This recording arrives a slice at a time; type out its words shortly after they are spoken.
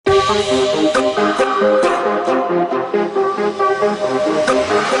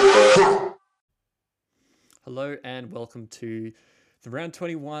Hello and welcome to the Round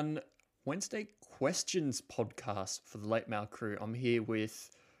 21 Wednesday Questions podcast for the Late Mail crew. I'm here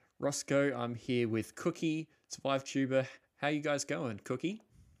with Roscoe, I'm here with Cookie, Survive Tuber. How you guys going, Cookie?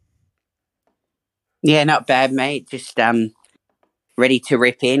 Yeah, not bad, mate. Just ready to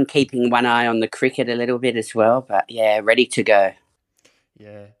rip in, keeping one eye on the cricket a little bit as well. But yeah, ready to go.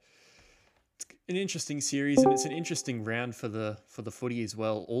 Yeah. It's an interesting series and it's an interesting round for the footy as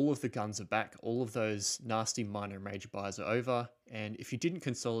well. All of the guns are back. All of those nasty minor and major buys are over. And if you didn't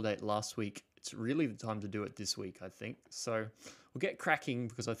consolidate last week, it's really the time to do it this week, I think. So we'll get cracking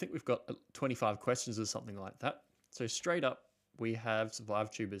because I think we've got 25 questions or something like that. So straight up, we have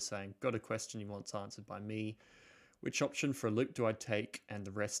Survive Tubers saying, got a question he wants answered by me. Which option for a loop do I take? And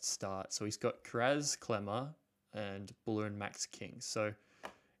the rest start. So he's got Kiraz, Clemmer, and Buller and Max King. So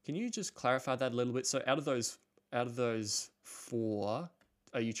can you just clarify that a little bit? So out of those four,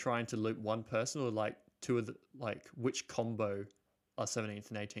 are you trying to loop one person or like two of the which combo are 17th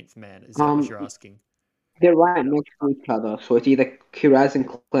and 18th man? Is that what you're asking? They're right next to each other, so it's either Kiraz and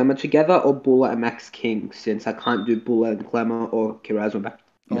Clemmer together or Buller and Max King, since I can't do Buller and Clemmer or Kiraz or Max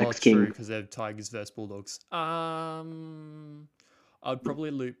King. True, because they're Tigers versus Bulldogs. I'd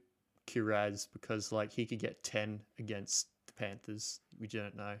probably loop Kiraz because he could get 10 against the Panthers. We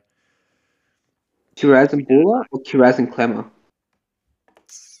don't know. Kiraz and Buller or Kiraz and Clemmer?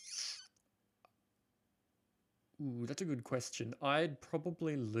 Ooh, that's a good question. I'd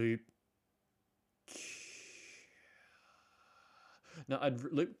probably loop... No, I'd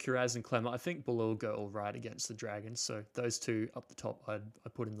loop Kiraz and Clemmer. I think Buller will go all right against the Dragons, so those two up the top I'd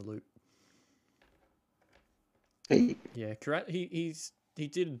put in the loop. Hey. Yeah, Kiraz, he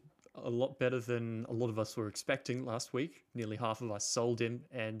did a lot better than a lot of us were expecting last week. Nearly half of us sold him,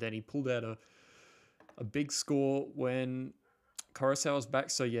 and then he pulled out a big score when Coruscant was back.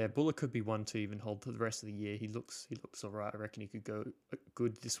 So yeah, Buller could be one to even hold for the rest of the year. He looks all right. I reckon he could go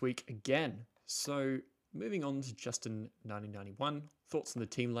good this week again. So moving on to Justin 1991. Thoughts on the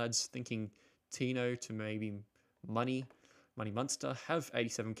team, lads? Thinking Tino to maybe Money Munster. Have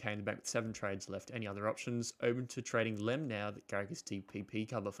 87k in the bank with 7 trades left. Any other options? Open to trading Lem now that Garrick is DPP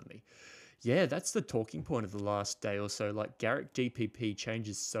cover for me. Yeah, that's the talking point of the last day or so. Garrick DPP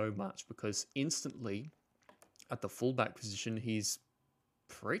changes so much because instantly at the fullback position, he's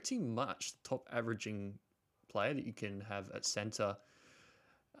pretty much the top averaging player that you can have at centre.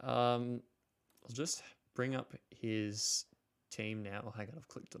 I'll just bring up his team now. Oh, hang on, I've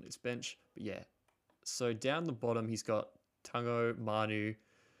clicked on his bench. But yeah, so down the bottom, he's got Tungo, Manu.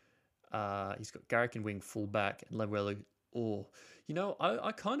 He's got Garrick and wing fullback and Lemuelu. Oh,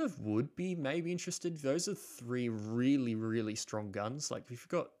 I kind of would be maybe interested. Those are 3 really, really strong guns. If you've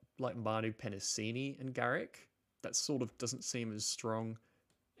got Manu, Penasini, and Garrick, that sort of doesn't seem as strong,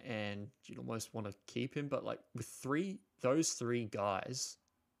 and you'd almost want to keep him. But with those three guys,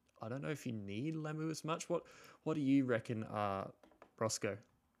 I don't know if you need Lemu as much. What do you reckon, Roscoe?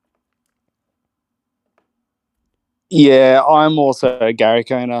 Yeah, I'm also a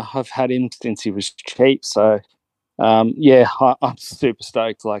Garrick owner. I've had him since he was cheap, so yeah, I'm super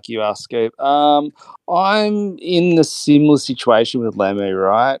stoked like you are, Scoop. I'm in the similar situation with Lemu,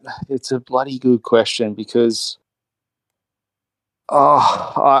 right? It's a bloody good question because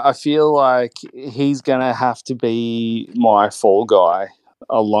I feel like he's going to have to be my fall guy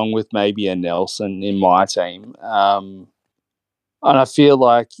along with maybe a Nelson in my team. And I feel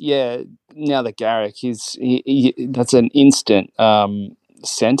like, yeah, now that Garrick, that's an instant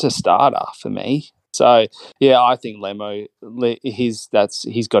centre starter for me. So, yeah, I think Lemo, he's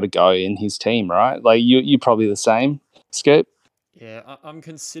got to go in his team, right? You're probably the same, Scoop? Yeah, I'm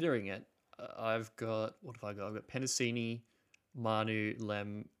considering it. I've got, what have I got? I've got Penasini, Manu,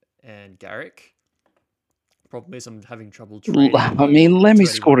 Lem, and Garrick. Problem is I'm having trouble trading. I mean, Lemmy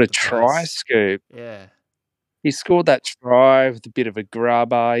scored a try, Scoop. Yeah. He scored that try with a bit of a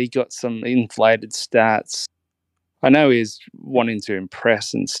grubber. He got some inflated stats. I know he's wanting to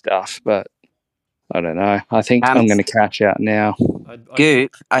impress and stuff, but I don't know. I think I'm going to catch out now.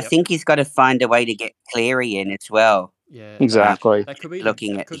 Goop, I think he's got to find a way to get Cleary in as well. Yeah, exactly. That could be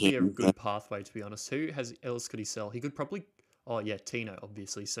be a good pathway, to be honest. Who else could he sell? He could probably. Oh yeah, Tino,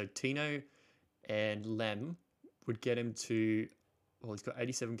 obviously. So Tino and Lem would get him to. Well, he's got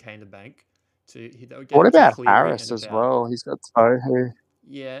 87k in the bank. What about Harris as well? He's got Tohu.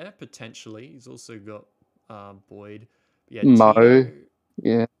 Yeah, potentially. He's also got Boyd. Yeah, Mo.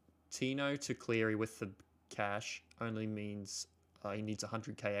 Tino to Cleary with the cash only means he needs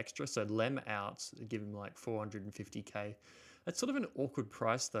 100k extra. So Lem out, give him 450k. That's sort of an awkward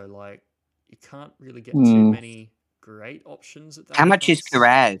price though. Like you can't really get too many great options at that How much is price.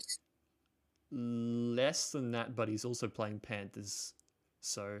 Kiraz? Less than that, but he's also playing Panthers,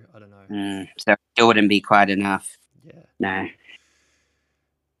 so I don't know. So it wouldn't be quite enough. Yeah.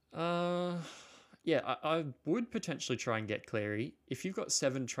 No. Yeah, I would potentially try and get Cleary. If you've got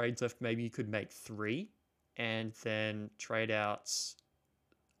 7 trades left, maybe you could make 3 and then trade out.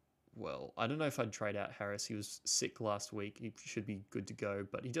 Well, I don't know if I'd trade out Harris. He was sick last week. He should be good to go,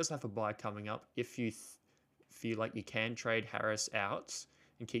 but he does have a bye coming up. If you feel like you can trade Harris out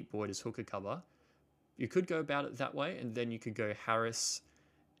and keep Boyd as hooker cover, you could go about it that way, and then you could go Harris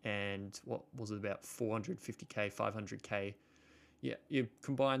and what was it, about 450k, 500k. Yeah, you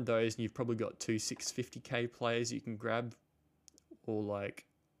combine those and you've probably got 2 650k players you can grab, or like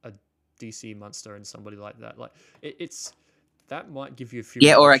a DC Munster and somebody like that. Like it's that might give you a few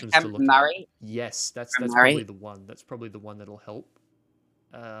more or a options to Cameron look Murray. at. Yes, that's Cameron probably Murray. the one. That's probably the one that'll help.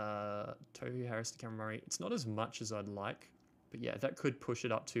 Tohu Harris to Cameron Murray. It's not as much as I'd like, but yeah, that could push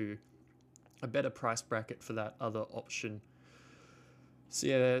it up to a better price bracket for that other option. So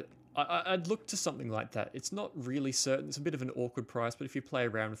yeah, I'd look to something like that. It's not really certain. It's a bit of an awkward price, but if you play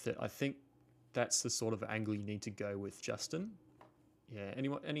around with it, I think that's the sort of angle you need to go with, Justin. Yeah.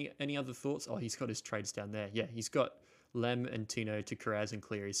 Any other thoughts? Oh, he's got his trades down there. Yeah, he's got Lem and Tino to Kiraz and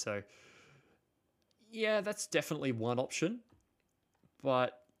Cleary. So yeah, that's definitely one option.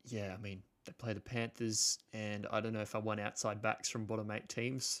 But yeah, I mean, they play the Panthers, and I don't know if I want outside backs from bottom 8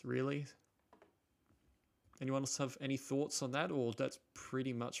 teams, really. Anyone else have any thoughts on that, or that's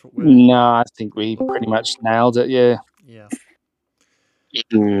pretty much what we're... No, I think we pretty much nailed it, yeah. Yeah.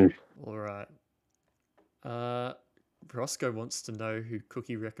 Mm. All right. Roscoe wants to know who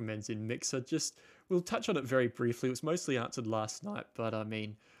Cookie recommends in Mixer. We'll touch on it very briefly. It was mostly answered last night, but I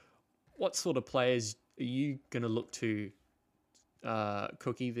mean, what sort of players are you going to look to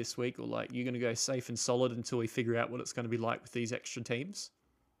Cookie this week? Or like, you going to go safe and solid until we figure out what it's going to be like with these extra teams?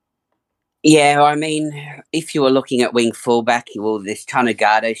 Yeah, I mean, if you were looking at wing fullback, there's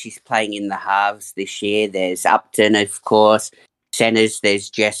Tonegado. She's playing in the halves this year. There's Upton, of course. Centres, there's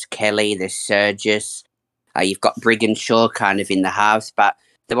Jess Kelly. There's Surgis. You've got Briganshaw kind of in the halves. But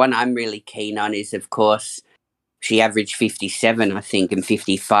the one I'm really keen on is, of course, she averaged 57, I think, and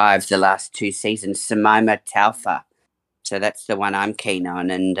 55 the last 2 seasons, Samaima Taufa. So that's the one I'm keen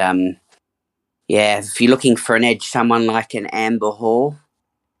on. And, yeah, if you're looking for an edge, someone like an Amber Hall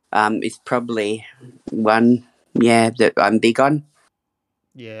is probably one, that I'm big on.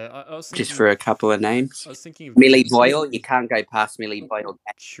 Yeah, I was thinking... Just for a couple of names. I was thinking of Millie Boyle. You can't go past Millie Boyle.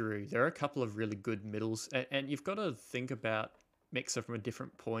 True. There are a couple of really good middles. And you've got to think about Mixer from a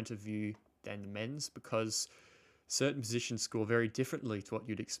different point of view than the men's, because certain positions score very differently to what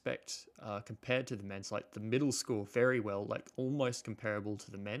you'd expect compared to the men's. Like the middle score very well, like almost comparable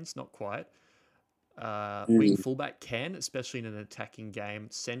to the men's, not quite. Wing fullback can, especially in an attacking game.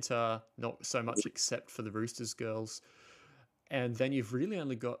 Centre, not so much, except for the Roosters girls. And then you've really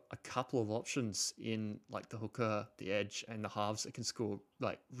only got a couple of options in like the hooker, the edge, and the halves that can score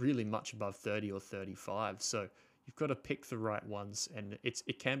like really much above 30 or 35. So you've got to pick the right ones, and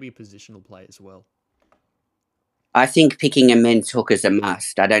it can be a positional play as well. I think picking a men's hooker is a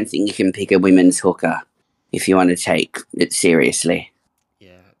must. I don't think you can pick a women's hooker if you want to take it seriously.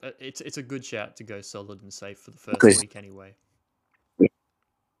 Yeah, it's a good shout to go solid and safe for the first week anyway.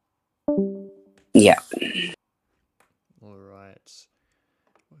 Yeah. All right.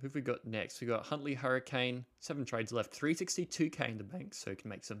 Who have we got next? We got Huntley Hurricane, 7 trades left, 362k in the bank, so he can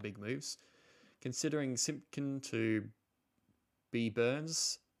make some big moves. Considering Simpkin to B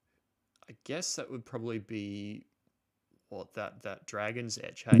Burns, I guess that would probably be what that Dragon's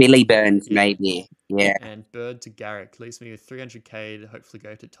Edge. Hey? Billy Burns, maybe. Yeah. And Bird to Garrick leaves me with 300k to hopefully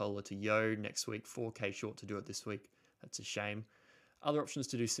go to Tola to Yo next week. 4k short to do it this week. That's a shame. Other options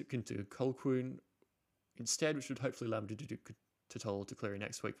to do Simpkin to Colquhoun instead, which would hopefully allow me to do to Tola to Cleary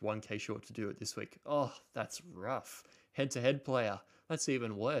next week. 1k short to do it this week. Oh, that's rough. Head-to-head player. That's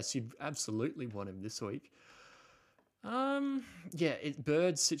even worse. You'd absolutely want him this week. Yeah,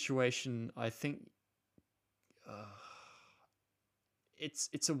 Bird's situation, I think...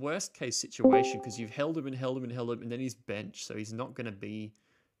 It's a worst case situation because you've held him, and then he's benched, so he's not going to be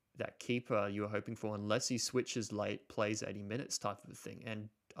that keeper you were hoping for unless he switches late, plays 80 minutes type of a thing. And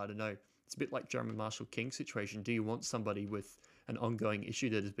I don't know, it's a bit like Jeremy Marshall-King situation. Do you want somebody with an ongoing issue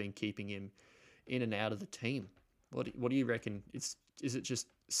that has been keeping him in and out of the team? What do you reckon? Is it just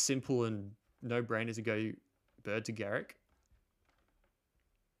simple and no-brainer to go Bird to Garrick?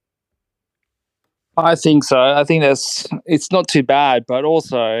 I think so. I think it's not too bad, but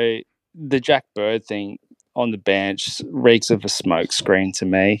also the Jack Bird thing, on the bench reeks of a smoke screen to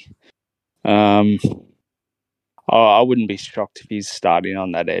me. I wouldn't be shocked if he's starting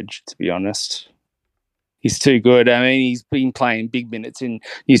on that edge, to be honest. He's too good. I mean, he's been playing big minutes in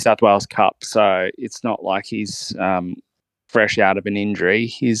New South Wales Cup, so it's not like he's fresh out of an injury.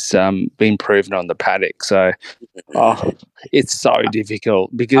 He's been proven on the paddock. So it's so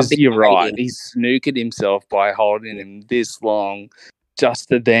difficult because you're right. He's snookered himself by holding him this long just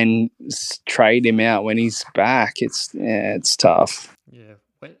to then trade him out when he's back. It's tough. Yeah.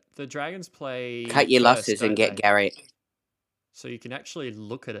 The Dragons play Cut your first, losses don't and get they? Garrett. So you can actually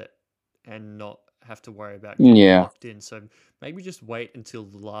look at it and not have to worry about getting locked in. So maybe just wait until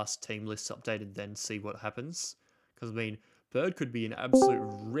the last team list's updated, then see what happens. Because, I mean, Bird could be an absolute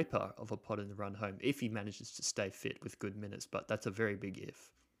ripper of a pot in the run home if he manages to stay fit with good minutes, but that's a very big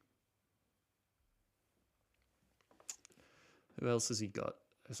if. Who else has he got?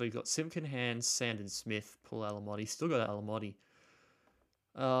 So he's got Simpkin, Hands, Sandon Smith, Paul Alamotti. Still got Alamotti.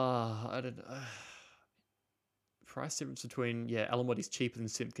 I don't know. Price difference between, Alamotti's cheaper than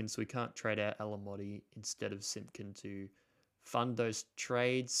Simpkin, so we can't trade out Alamotti instead of Simpkin to fund those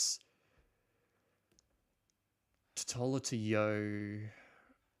trades. Totola to Yo.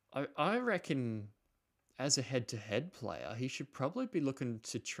 I reckon as a head-to-head player, he should probably be looking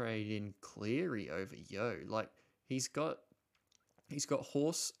to trade in Cleary over Yo. Like, he's got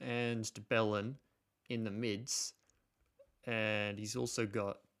Horse and DeBellin in the mids, and he's also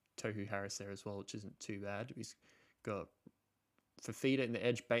got Tohu Harris there as well, which isn't too bad. He's got Fafita in the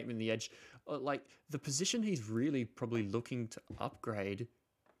edge, Bateman in the edge. Like, the position he's really probably looking to upgrade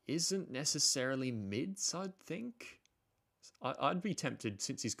isn't necessarily mids, I'd think. I'd be tempted,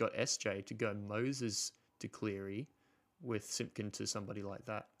 since he's got SJ, to go Moses to Cleary with Simpkin to somebody like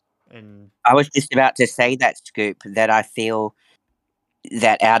that. And I was just about to say that, Scoop, that I feel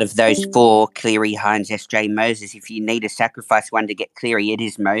that out of those four, Cleary, Hines, SJ, Moses, if you need to sacrifice one to get Cleary, it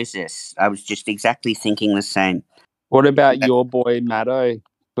is Moses. I was just exactly thinking the same. What about your boy, Maddo,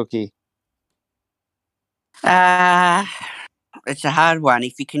 Cookie? It's a hard one.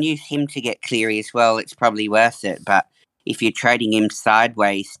 If you can use him to get Cleary as well, it's probably worth it. But if you're trading him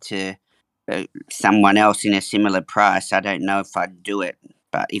sideways to someone else in a similar price, I don't know if I'd do it.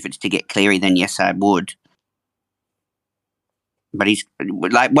 But if it's to get Cleary, then yes, I would. But he's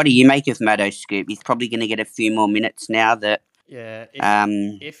like, what do you make of Maddo, Scoop? He's probably going to get a few more minutes now that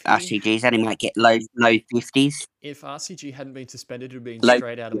if RCG's at him, might get low 50s. If RCG hadn't been suspended, it would have been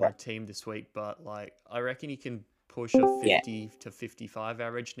straight out of my team this week. But like, I reckon he can push a 50 to 55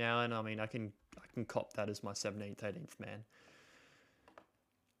 average now, and I mean, I can cop that as my 17th, 18th man.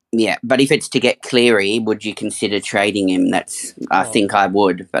 Yeah, but if it's to get Cleary, would you consider trading him? I think I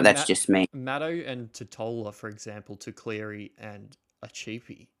would, but that's just me. Maddo and Totola, for example, to Cleary and a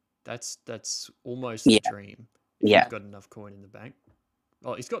cheapie. That's almost a dream. If you've got enough coin in the bank.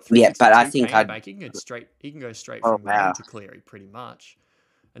 Oh, he's got 362 but I think bank. He can go straight from Maddo to Cleary pretty much.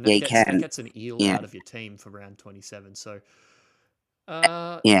 And that gets an eel out of your team for round 27. So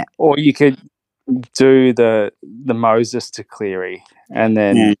or you could do the Moses to Cleary and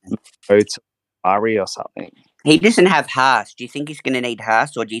then go to Ari or something. He doesn't have Haas. Do you think he's going to need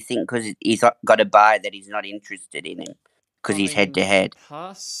Haas, or do you think because he's got a buy that he's not interested in him because he's head-to-head?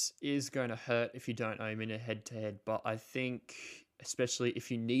 Haas is going to hurt if you don't own him in a head-to-head, but I think, especially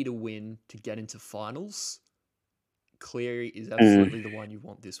if you need a win to get into finals, Cleary is absolutely the one you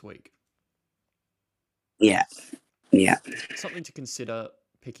want this week. Yeah. Something to consider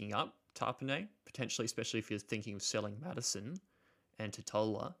picking up, Tarpanay, potentially, especially if you're thinking of selling Madison and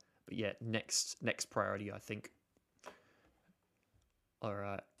Totola. But yeah, next priority, I think. All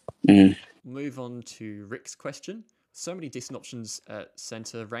right. Move on to Rick's question. So many decent options at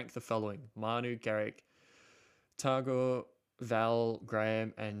centre. Rank the following: Manu, Garrick, Tagore, Val,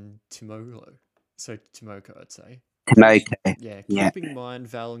 Graham, and Timoko. So Timoko, I'd say. Timoko. Yeah, keeping in mind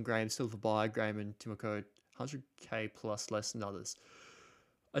Val and Graham still for buy. Graham and Timoko, 100k plus less than others.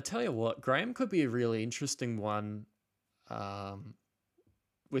 I tell you what, Graham could be a really interesting one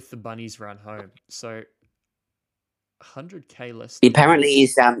with the Bunnies run home. So 100k less. Apparently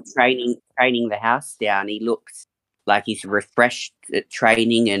he's training the house down. He looks like he's refreshed at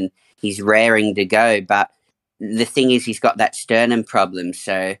training and he's raring to go. But the thing is, he's got that sternum problem.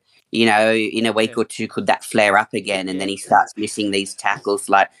 So, in a week or two, could that flare up again? And then he starts missing these tackles.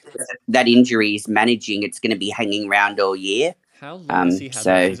 Like, that injury is managing. It's going to be hanging around all year. How long has he had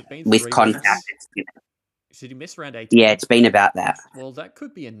that? Has it been with contact, did he miss round 18? Yeah, it's been about that. Well, that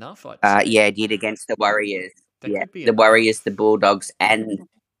could be enough, I'd say. Yeah, it did against the Warriors. The Warriors, the Bulldogs, and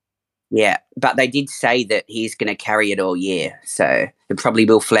Yeah, but they did say that he's going to carry it all year, so it probably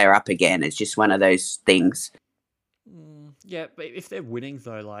will flare up again. It's just one of those things. Yeah, but if they're winning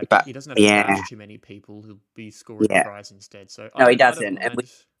though, like But he doesn't have to bash too many people. He'll be scoring yeah, tries instead. So no, he I don't doesn't. mind.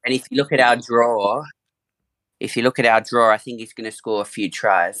 And if you look at our draw, I think he's going to score a few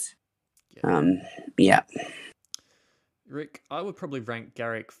tries. Yeah. Yeah. Rick, I would probably rank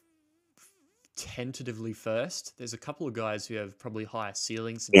Garrick tentatively first. There's a couple of guys who have probably higher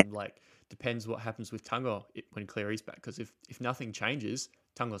ceilings, and like depends what happens with Tunga when Cleary's back. Because if nothing changes,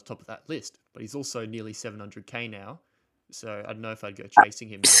 Tunga's top of that list, but he's also nearly 700k now. So I don't know if I'd go chasing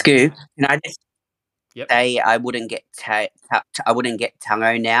him now. Scoop, can I just say I wouldn't get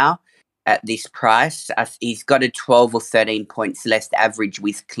Tungo now at this price. He's got a 12 or 13 points less average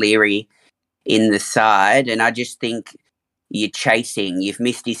with Cleary in the side, and I just think you're chasing. You've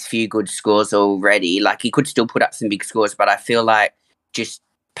missed his few good scores already. Like, he could still put up some big scores, but I feel like just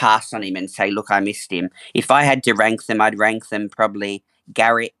pass on him and say, look, I missed him. If I had to rank them, I'd rank them probably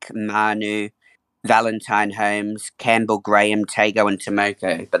Garrick, Manu, Valentine Holmes, Campbell, Graham, Tago, and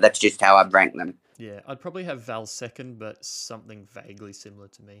Tomoko. But that's just how I'd rank them. Yeah, I'd probably have Val second, but something vaguely similar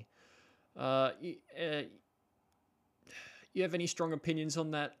to me. You have any strong opinions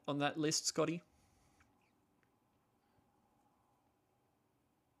on that list, Scotty?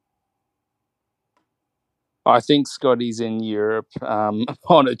 I think Scotty's in Europe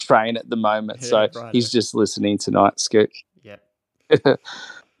on a train at the moment, so he's just listening tonight, Scoot. Yep.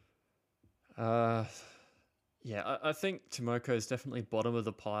 Yeah, I think Tomoko's definitely bottom of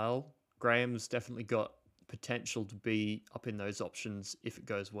the pile. Graham's definitely got potential to be up in those options if it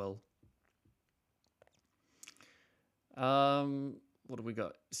goes well. What do we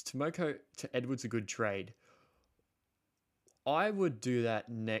got? Is Tomoko to Edwards a good trade? I would do that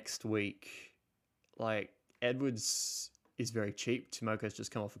next week. Like, Edwards is very cheap. Tomoko's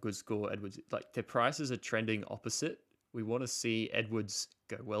just come off a good score. Edwards, like, their prices are trending opposite. We want to see Edwards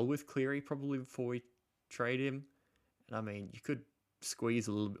go well with Cleary probably before we trade him. And I mean, you could squeeze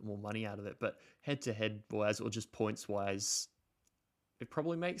a little bit more money out of it, but head-to-head wise or just points wise, it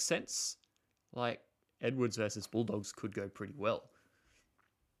probably makes sense. Like, Edwards versus Bulldogs could go pretty well.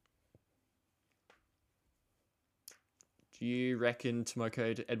 Do you reckon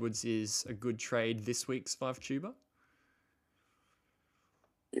Tomoko to Edwards is a good trade this week's 5-tuber?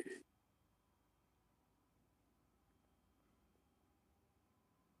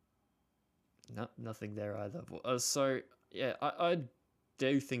 No, nothing there either. So, yeah, I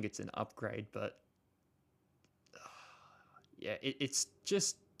do think it's an upgrade, but yeah, it's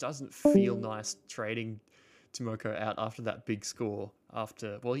just doesn't feel nice trading Tomoko out after that big score.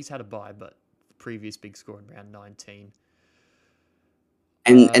 Well, he's had a bye, but the previous big score in round 19.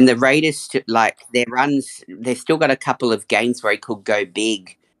 And the Raiders, like, their runs, they've still got a couple of games where he could go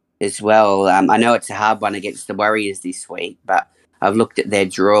big as well. I know it's a hard one against the Warriors this week, but I've looked at their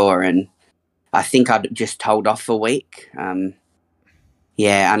draw and I think I'd just hold off a week.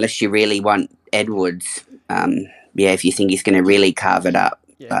 Yeah, unless you really want Edwards. Yeah, if you think he's going to really carve it up.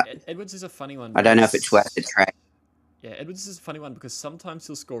 Yeah, Edwards is a funny one. I don't know if it's worth the trade. Yeah, Edwards is a funny one because sometimes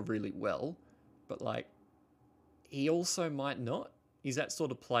he'll score really well, but like he also might not. He's that sort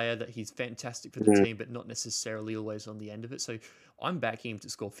of player that he's fantastic for the team, but not necessarily always on the end of it. So I'm backing him to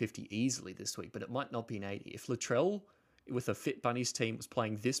score 50 easily this week, but it might not be an 80. If Latrell with a fit Bunnies team was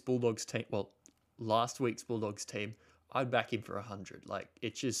playing this Bulldogs team, well, last week's Bulldogs team, I'd back him for 100. Like,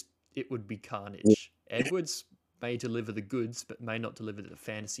 it would be carnage. Edwards may deliver the goods, but may not deliver the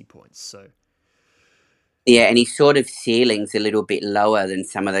fantasy points. So, yeah, and his sort of ceiling's a little bit lower than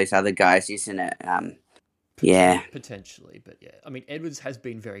some of those other guys, isn't it? Yeah, potentially, but yeah, I mean, Edwards has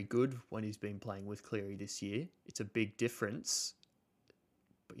been very good when he's been playing with Cleary this year. It's a big difference,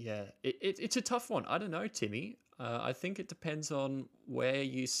 but yeah, it's a tough one. I don't know, Timmy. I think it depends on where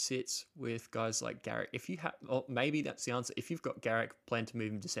you sit with guys like Garrick. If you have, or maybe that's the answer. If you've got Garrick, plan to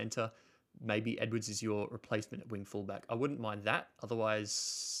move him to centre, maybe Edwards is your replacement at wing fullback. I wouldn't mind that.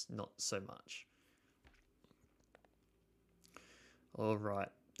 Otherwise, not so much. All right,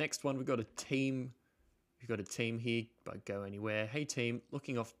 next one, we've got a team. We've got a team here, but go anywhere. Hey team,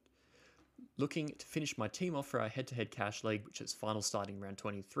 looking to finish my team off for our head-to-head cash league, which is final starting round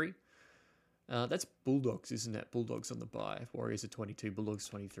 23. That's Bulldogs, isn't it? Bulldogs on the bye. Warriors are 22, Bulldogs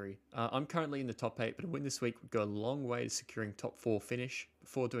 23. I'm currently in the top 8, but a win this week would go a long way to securing top 4 finish.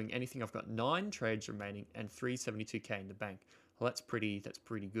 Before doing anything, I've got 9 trades remaining and 372k in the bank. Well, that's pretty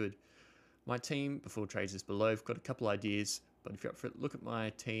good. My team, before trades, is below. I've got a couple ideas, but if you're up for it, look at my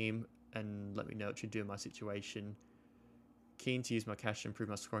team and let me know what you do in my situation. keen to use my cash to improve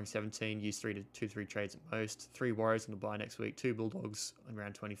my scoring 17, use 3 to 2-3 trades at most, 3 Warriors on the bye next week, 2 Bulldogs on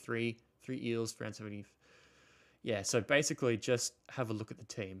round 23, 3 Eels for round 70. Yeah, so basically just have a look at the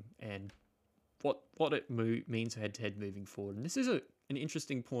team and what it means head-to-head moving forward. And this is an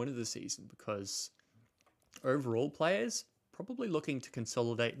interesting point of the season because overall players probably looking to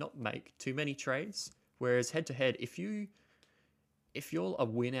consolidate, not make too many trades, whereas head-to-head, if you're a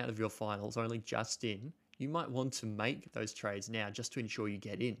win out of your finals, only just in, you might want to make those trades now just to ensure you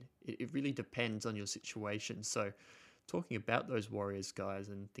get in. It really depends on your situation. So talking about those Warriors guys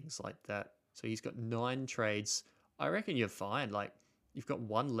and things like that. So he's got 9 trades. I reckon you're fine. Like, you've got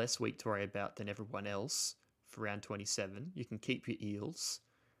 1 less week to worry about than everyone else for round 27. You can keep your Eels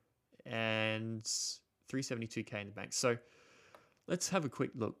and 372k in the bank. So let's have a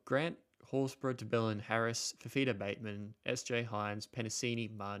quick look. Grant, Horsburgh, DeBellin, Harris, Fafita, Bateman, SJ Hines, Penasini,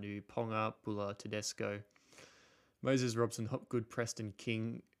 Manu, Ponga, Buller, Tedesco, Moses, Robson, Hopgood, Preston,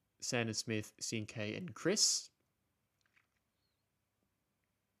 King, Sanders Smith, CNK, and Chris.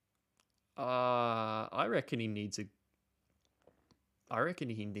 I reckon he needs a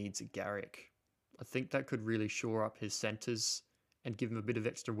Garrick. I think that could really shore up his centres and give him a bit of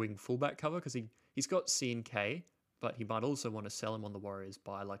extra wing fullback cover because he's got CNK, but he might also want to sell him on the Warriors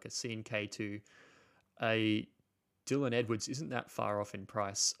by like a CNK to a Dylan Edwards isn't that far off in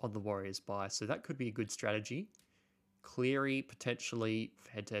price on the Warriors buy, so that could be a good strategy. Cleary potentially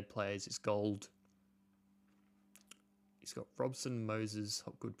for head-to-head players is gold. He's got Robson, Moses,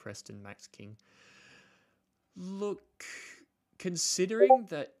 Hopgood, Preston, Max King. Look, considering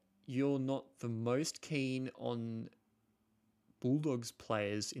that you're not the most keen on Bulldogs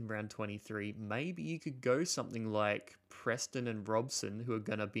players in round 23, maybe you could go something like Preston and Robson, who are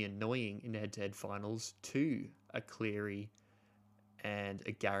going to be annoying in head-to-head finals, to a Cleary and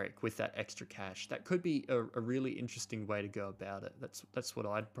a Garrick with that extra cash. That could be a really interesting way to go about it. That's what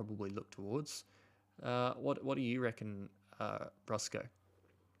I'd probably look towards. What do you reckon, Roscoe?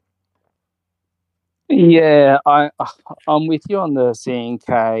 Yeah, I'm with you on the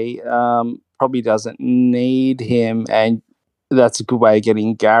CNK. Probably doesn't need him, and that's a good way of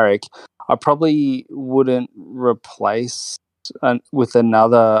getting Garrick. I probably wouldn't replace with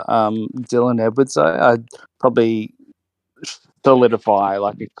another Dylan Edwards. I'd probably solidify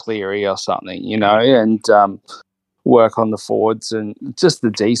like a Cleary or something, and work on the forwards and just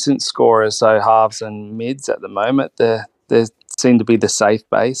the decent scorers. So halves and mids at the moment, they seem to be the safe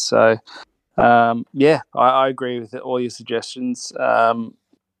base. So. I agree with all your suggestions. Got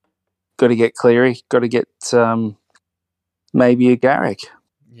to get Cleary. Got to get maybe a Garrick.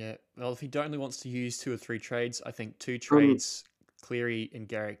 Yeah, well, if he only wants to use 2 or 3 trades, I think 2 trades, Cleary and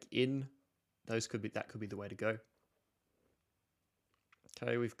Garrick in, that could be the way to go.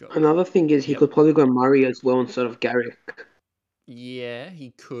 Okay, we've got another thing is he could probably go Murray as well instead of Garrick. Yeah,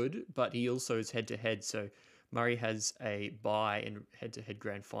 he could, but he also is head-to-head, so Murray has a bye in head-to-head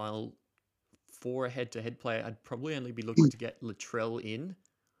grand final. For a head-to-head player, I'd probably only be looking to get Latrell in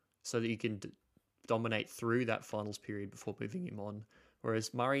so that you can dominate through that finals period before moving him on.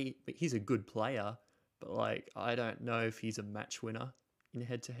 Whereas Murray, he's a good player, but I don't know if he's a match winner in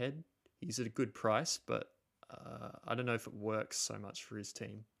head-to-head. He's at a good price, but I don't know if it works so much for his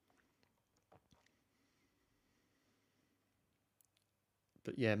team.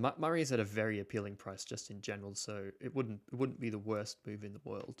 But yeah, Murray is at a very appealing price just in general, so it wouldn't be the worst move in the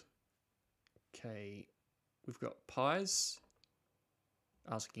world. Okay, we've got Pies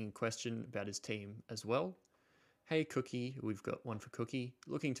asking a question about his team as well. Hey Cookie, we've got one for Cookie.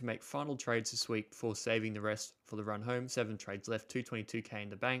 Looking to make final trades this week before saving the rest for the run home. 7 trades left, 222k in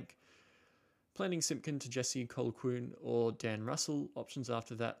the bank. Planning Simpkin to Jesse Colquhoun or Dan Russell. Options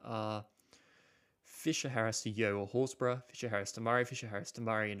after that are Fisher Harris to Yo or Horsburgh, Fisher Harris to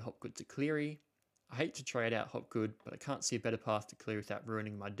Murray, and Hopgood to Cleary. I hate to trade out Hopgood, but I can't see a better path to Cleary without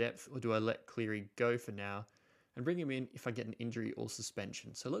ruining my depth, or do I let Cleary go for now and bring him in if I get an injury or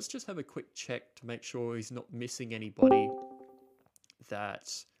suspension? So let's just have a quick check to make sure he's not missing anybody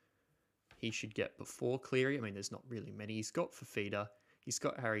that he should get before Cleary. I mean, there's not really many. He's got Fafita, he's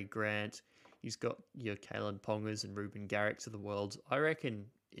got Harry Grant, he's got your Kalen Pongers and Ruben Garricks of the world. I reckon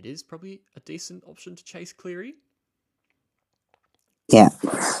it is probably a decent option to chase Cleary. Yeah.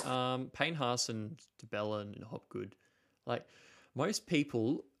 Payne Haas and DeBellin and Hopgood. Like, most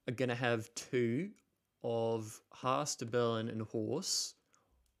people are going to have 2 of Haas, DeBellin, and Horse,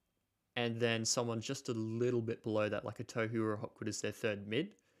 and then someone just a little bit below that, like a Tohu or a Hopgood as their 3rd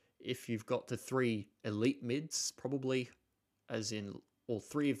mid. If you've got the 3 elite mids, probably, as in all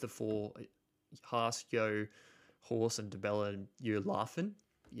 3 of the 4, Haas, Yo, Horse, and DeBellin, you're laughing.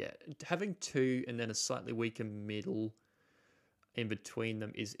 Yeah, having 2 and then a slightly weaker middle in between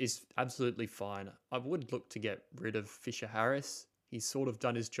them is absolutely fine. I would look to get rid of Fisher Harris. He's sort of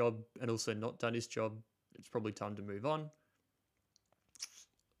done his job and also not done his job. It's probably time to move on.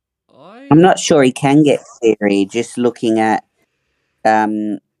 I'm not sure he can get Cleary. Just looking at,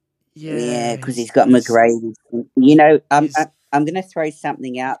 because he's got McGrady. You know, I'm going to throw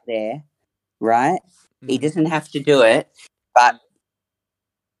something out there, right? He doesn't have to do it, but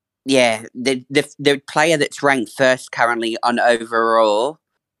yeah, the player that's ranked first currently on overall,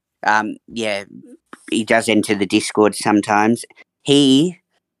 yeah, he does enter the Discord sometimes. He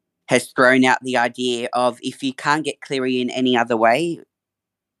has thrown out the idea of if you can't get Cleary in any other way,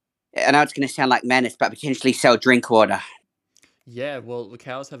 I know it's going to sound like madness, but potentially sell Drinkwater. Yeah, well, the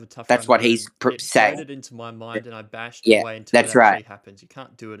Cows have a tough That's run what home. he's It saying. floated into my mind, and I bashed it away until it actually happens. You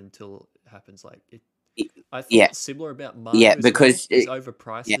can't do it until it happens. Like it, I thought similar about Manu as because well. He's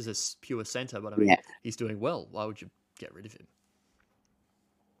overpriced as a pure centre, but I mean, he's doing well. Why would you get rid of him?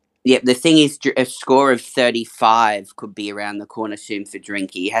 Yeah, the thing is, a score of 35 could be around the corner soon for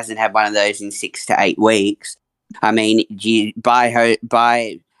Drinky. He hasn't had one of those in 6 to 8 weeks. I mean, do you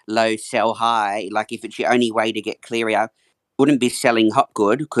buy low, sell high? Like, if it's your only way to get Cleary, I wouldn't be selling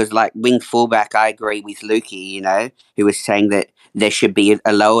Hopgood because, like, wing fullback, I agree with Lukey, you know, who was saying that there should be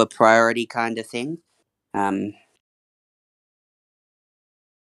a lower priority kind of thing.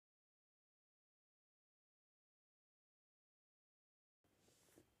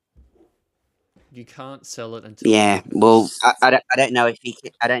 You can't sell it until. Yeah, well, I don't know if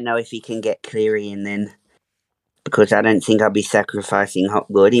he can get Cleary in then, because I don't think I'll be sacrificing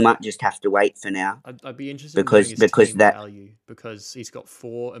Hopgood. He might just have to wait for now. I'd be interested in knowing his team value because he's got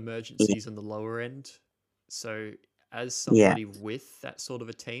 4 emergencies on the lower end. So as somebody with that sort of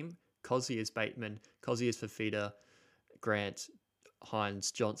a team, Cozzy is Bateman, Cozzy is Fafita, Grant,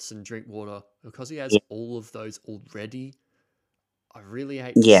 Hines, Johnson, Drinkwater. Because he has all of those already, I really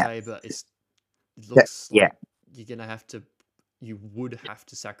hate to say, but it looks like you would have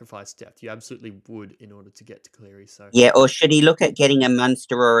to sacrifice depth. You absolutely would in order to get to Cleary. So or should he look at getting a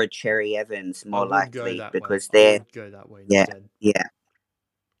Munster or a Cherry Evans more likely? Because I would go that way instead. Yeah.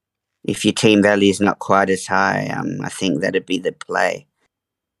 If your team value is not quite as high, I think that'd be the play.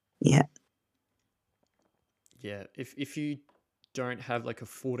 Yeah. Yeah, if you don't have like a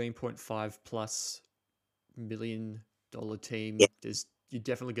 $14.5+ million team, you're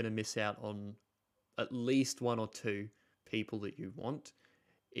definitely going to miss out on at least 1 or 2 people that you want.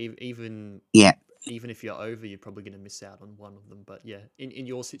 Even if you're over, you're probably going to miss out on one of them. But yeah, in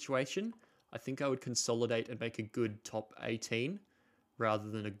your situation, I think I would consolidate and make a good top 18 rather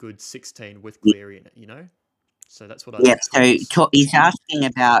than a good 16 with Cleary in it, you know? So that's what I so he's asking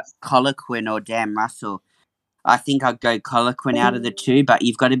about Coloquin or Dan Russell. I think I'd go Coloquin out of the two, but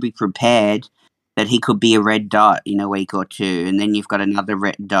you've got to be prepared that he could be a red dot in a week or 2, and then you've got another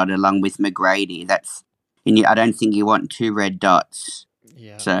red dot along with McGrady. I don't think you want 2 red dots.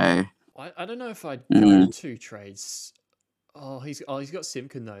 Yeah. So I don't know if I'd go 2 trades. He's got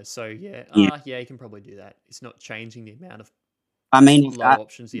Simkin though, so yeah, he can probably do that. It's not changing the amount of low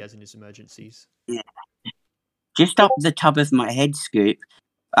options he has in his emergencies. Yeah. Just off the top of my head, Scoop,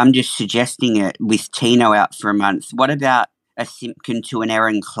 I'm just suggesting it with Tino out for a month. What about a Simpkin to an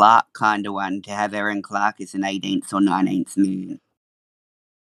Aaron Clark kind of one, to have Aaron Clark as an 18th or 19th man?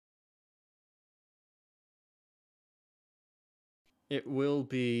 It will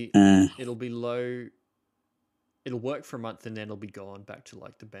be. It'll be low. It'll work for a month and then it'll be gone back to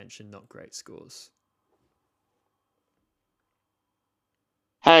like the bench and not great scores.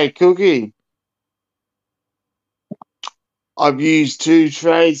 Hey, Cookie. I've used 2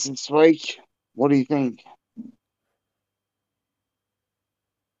 trades this week. What do you think?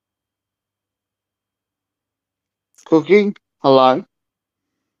 Cookie? Hello?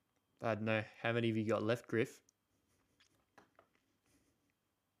 I don't know. How many have you got left, Griff?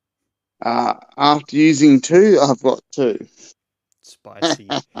 After using 2, I've got 2. Spicy.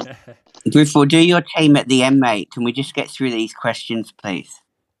 Griff, we'll do your team at the end, mate. Can we just get through these questions, please?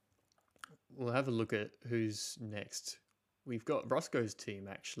 We'll have a look at who's next. We've got Roscoe's team,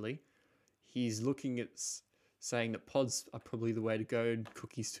 actually. He's looking at saying that pods are probably the way to go and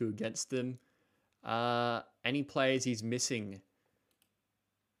Cookies 2 against them. Any players he's missing?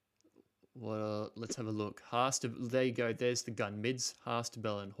 Well, let's have a look. There you go. There's the gun mids.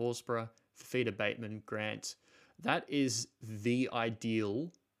 Harstabell and Horsburgh. Fafita, Bateman, Grant. That is the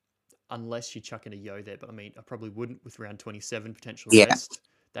ideal, unless you chuck in a Yo there. But I mean, I probably wouldn't with round 27 potential rest.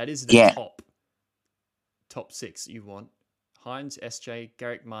 That is the top 6 you want. Hines, SJ,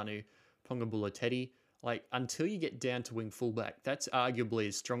 Garrick, Manu, Pongabula, Teddy. Like, until you get down to wing fullback, that's arguably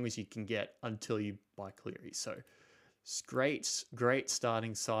as strong as you can get until you buy Cleary. So It's great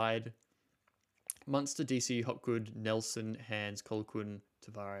starting side. Munster, DC, Hopgood, Nelson, Hands, Colquhoun,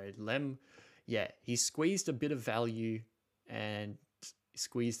 Tavare, Lem. Yeah, he squeezed a bit of value and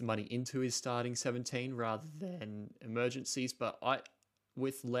squeezed the money into his starting 17 rather than emergencies. But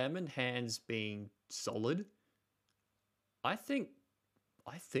with Lem and Hands being solid, I think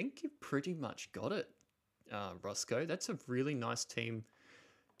you've pretty much got it, Roscoe. That's a really nice team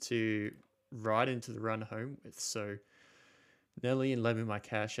to ride into the run home with. So Nelly and Lem in my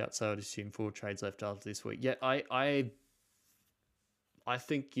cash out, so I'd assume 4 trades left after this week. Yeah, I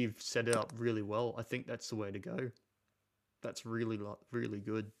think you've set it up really well. I think that's the way to go. That's really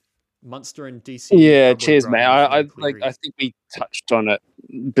good. Munster and DC. Yeah, cheers, mate. I think we touched on it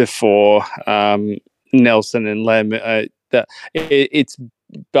before. Nelson and Lem. That it's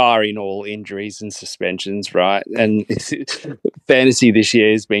barring all injuries and suspensions, right? And fantasy this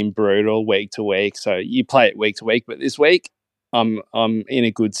year has been brutal week to week. So you play it week to week, but this week I'm in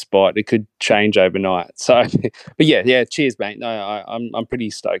a good spot. It could change overnight. So, but yeah. Cheers, mate. No, I'm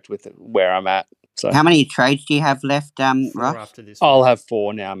pretty stoked with where I'm at. So how many trades do you have left, 4 Ross? after this. I'll have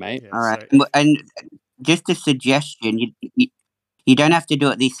 4 now, mate. Yeah, all right. So And just a suggestion, you don't have to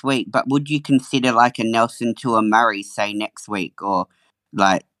do it this week, but would you consider like a Nelson to a Murray, say next week, or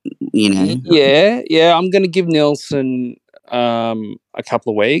like, you know? Yeah. I'm going to give Nelson a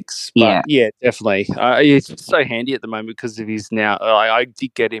couple of weeks, but yeah, definitely. It's so handy at the moment because of his now. I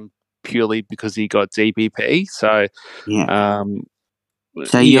did get him purely because he got DPP. So yeah.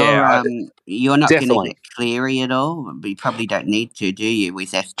 So yeah, you're not going to definitely. get Cleary at all. You probably don't need to, do you?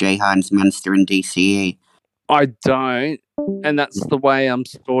 With SJ Hines, Munster, and DCE. I don't, and that's the way I'm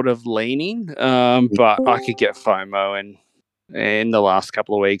sort of leaning. But I could get FOMO and in the last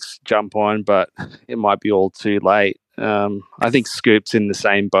couple of weeks jump on, but it might be all too late. I think Scoop's in the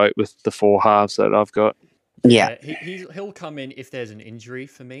same boat with the 4 halves that I've got. Yeah. He'll come in if there's an injury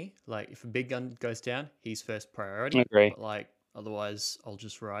for me. Like if a big gun goes down, he's first priority. I agree. But like otherwise, I'll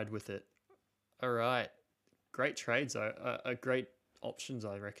just ride with it. All right, great trades though. Great options,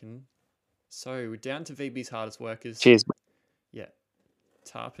 I reckon. So we're down to VB's hardest workers. Cheers. Yeah,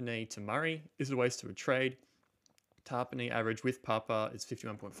 Tarpanay to Murray is a waste of a trade. Tarpanay average with Papa is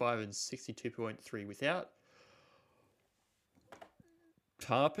 51.5 and 62.3 without.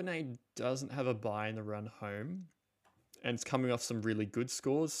 Tarpanay doesn't have a buy in the run home, and it's coming off some really good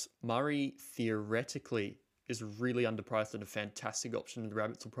scores. Murray, theoretically, is really underpriced and a fantastic option, and the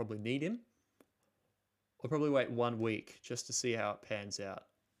Rabbits will probably need him. I'll probably wait 1 week just to see how it pans out.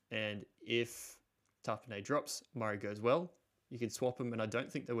 And if Tarpanay drops, Murray goes well, you can swap him, and I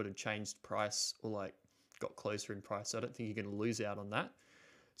don't think they would have changed price or like got closer in price. So I don't think you're going to lose out on that.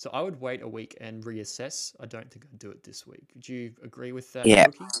 So I would wait a week and reassess. I don't think I'd do it this week. Would you agree with that,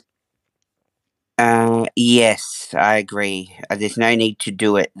 Cookie? Yes, I agree. There's no need to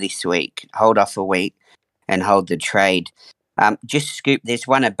do it this week. Hold off a week and hold the trade. Just Scoop, there's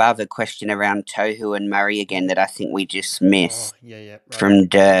one above, a question around Tohu and Murray again that I think we just missed. Right. From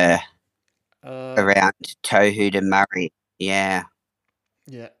Durr. Around Tohu to Murray. Yeah.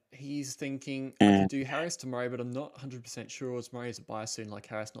 Yeah, he's thinking I could do Harris to Murray, but I'm not 100% sure as Murray's a buy soon. Like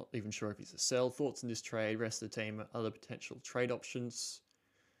Harris, not even sure if he's a sell. Thoughts on this trade? Rest of the team, other potential trade options.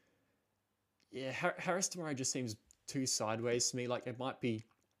 Yeah, Harris to Murray just seems too sideways to me. Like it might be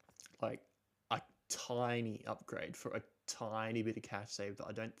like a tiny upgrade for a tiny bit of cash save, but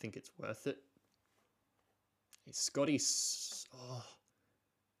I don't think it's worth it. Scotty's.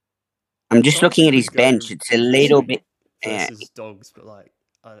 I'm just looking at his bench. It's a little bit versus Dogs, but like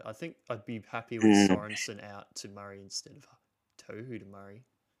I think I'd be happy with Sorensen out to Murray instead of Tohu to Murray.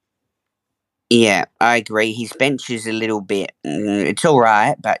 Yeah, I agree. His bench is a little bit. It's all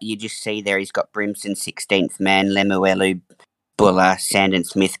right, but you just see there he's got Brimson 16th man, Lemuelu, Buller, Sandon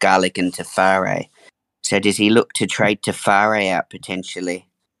Smith, Garlic, and Tafare. So does he look to trade Tafare out potentially?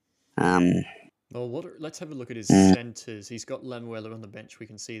 Well, let's have a look at his centres. He's got Lemuelu on the bench. We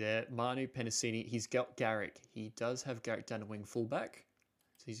can see there. Manu Penasini. He's got Garrick. He does have Garrick down to wing fullback.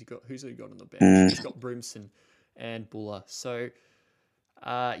 So who's he got on the bench? He's got Brimson and Buller. So,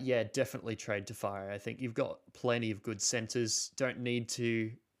 yeah, definitely trade Tafare. I think you've got plenty of good centres. Don't need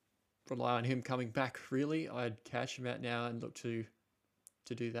to rely on him coming back, really. I'd cash him out now and look to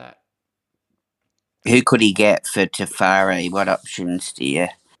do that. Who could he get for Tafare? What options do you?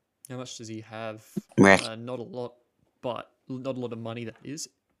 How much does he have? Not a lot, but not a lot of money, that is.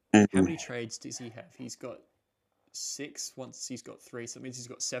 How many trades does he have? He's got 6 once he's got 3, so that means he's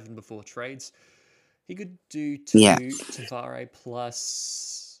got 7 before trades. He could do Tavare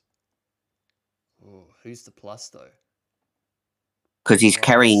plus... Oh, who's the plus, though? Because he's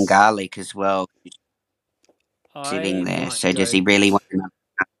carrying Garlic as well. sitting I there. might So does go he really want to?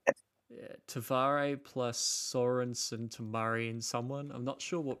 Tavare plus Sorensen to Murray and someone. I'm not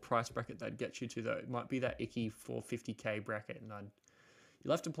sure what price bracket they'd get you to though. It might be that icky 450k bracket, and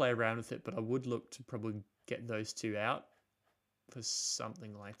you'll have to play around with it. But I would look to probably get those two out for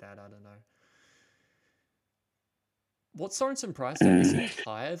something like that. I don't know. What's Sorensen priced at? Is he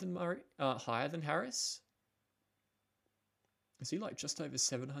higher than Murray? Higher than Harris? Is he like just over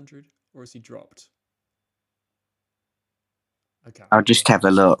 700, or is he dropped? Okay, I'll just have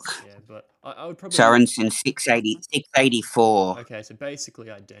a look. Yeah, but I would probably Sorensen 684. Okay, so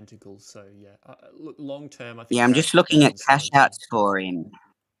basically identical. So yeah, look, long term, I think. Yeah, I'm just looking at cash outs for him.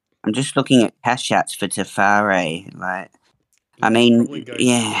 I'm just looking at cash outs for Tafare. Like, I mean, probably go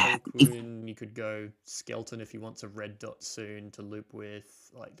yeah. Hilkun, you could go Skelton if he wants a red dot soon to loop with.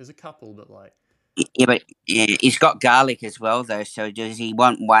 Like, there's a couple, but like. Yeah, but he's got garlic as well, though. So does he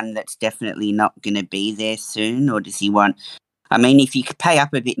want one that's definitely not going to be there soon, or does he want? I mean, if you could pay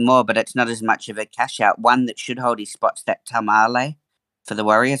up a bit more, but it's not as much of a cash out. One that should hold his spots, that Tamale for the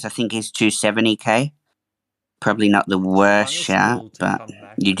Warriors, I think is 270k. Probably not the worst shout, but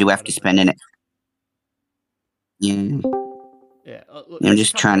you do have to spend in it. Yeah. Yeah, look, I'm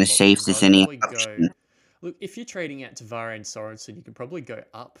just trying to see if there's any option. Look, if you're trading out Tavare and Sorensen, you could probably go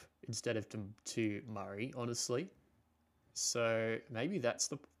up instead of to Murray, honestly. So maybe that's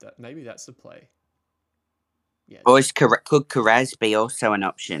the play. Yeah. Or could Karaz be also an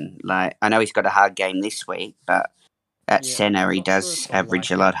option? Like, I know he's got a hard game this week, but at center he does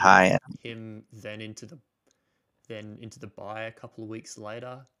average a lot higher. Him then into the bye a couple of weeks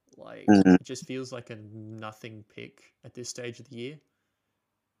later. Like, it just feels like a nothing pick at this stage of the year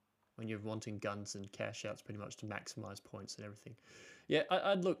when you're wanting guns and cash outs pretty much to maximize points and everything. Yeah,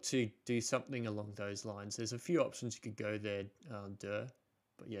 I'd look to do something along those lines. There's a few options you could go there,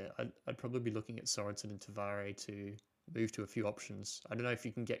 but yeah, I'd probably be looking at Sorensen and Tavare to move to a few options. I don't know if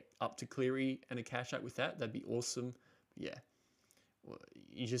you can get up to Cleary and a cash out with that. That'd be awesome. But yeah, well,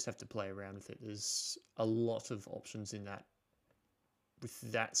 you just have to play around with it. There's a lot of options in that. With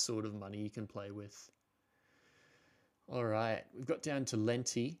that sort of money you can play with. All right, we've got down to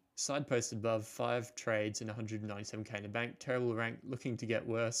Lenti. Side posted above, 5 trades and 197k in the bank. Terrible rank, looking to get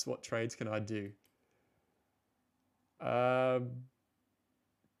worse. What trades can I do? I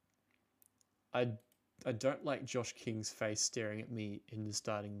don't like Josh King's face staring at me in the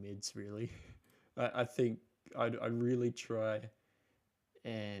starting mids, really. I think I'd really try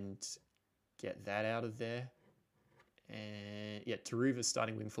and get that out of there. And yeah, Taruva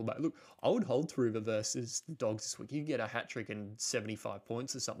starting wing fullback. Look, I would hold Taruva versus the Dogs this week. You get a hat trick and 75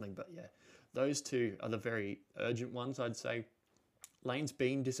 points or something. But yeah, those two are the very urgent ones, I'd say. Lane's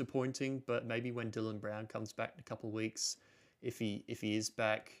been disappointing, but maybe when Dylan Brown comes back in a couple of weeks, if he is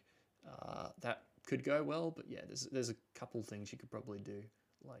back, that could go well. But yeah, there's a couple things you could probably do,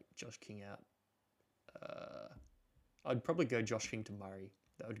 like Josh King out. I'd probably go Josh King to Murray.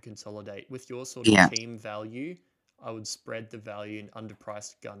 That would consolidate with your sort of team value. I would spread the value in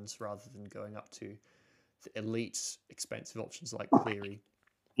underpriced guns rather than going up to the elite expensive options like Cleary.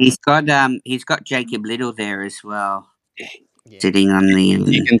 He's got Jacob Little there as well, sitting on the.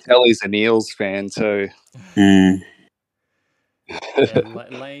 You can tell he's an Eels fan too. Lane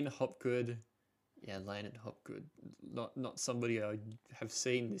Hopgood. Yeah, Lane and Hopgood. Not somebody I have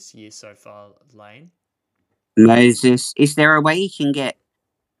seen this year so far. Lane. Moses, is there a way you can get?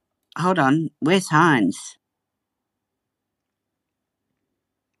 Hold on, where's Hines?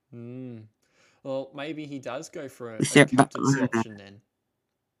 Well, maybe he does go for a captaincy option then.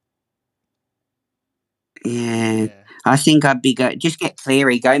 Yeah, I think I'd be just get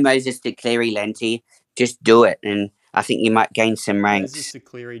Cleary, go Moses to Cleary, Lenti, just do it, and I think you might gain some ranks. Moses to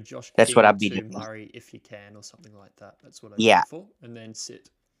Cleary, Josh That's King what I'd be to doing. Murray if you can, or something like that. That's what I'd go for, and then sit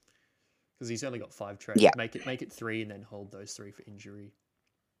because he's only got 5 trades. Yeah. Make it 3, and then hold those 3 for injury.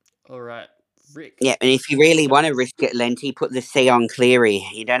 All right, Rick. Yeah, and if you really want to risk it, Lenti, put the C on Cleary.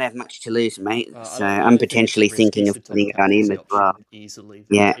 You don't have much to lose, mate. So I'm potentially thinking of putting it on him as well. Easily.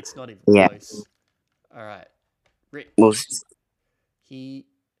 Yeah. It's not even close. All right, Rick. Well, as he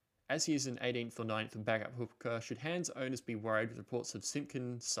is an 18th or 9th and backup hooker, should Hands owners be worried with reports of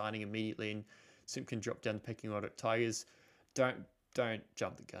Simpkin signing immediately and Simpkin drop down the pecking order at Tigers? Don't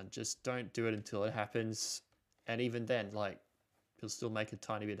jump the gun. Just don't do it until it happens. And even then, like, he'll still make a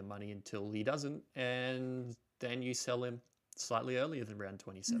tiny bit of money until he doesn't, and then you sell him slightly earlier than round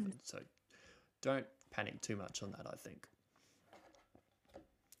 27. So don't panic too much on that, I think.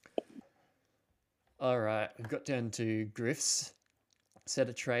 All right, we've got down to Griff's set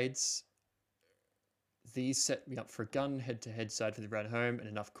of trades. These set me up for a gun head-to-head side for the round home and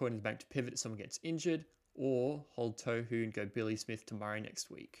enough coin in the bank to pivot if someone gets injured. or hold Tohu and go Billy Smith to Murray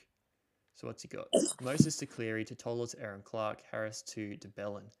next week. So what's he got? Moses to Cleary, to Tola to Aaron Clark, Harris to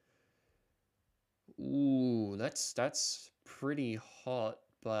DeBellin. Ooh, that's pretty hot,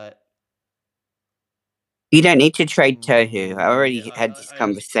 but You don't need to trade Tohu. I already yeah, had this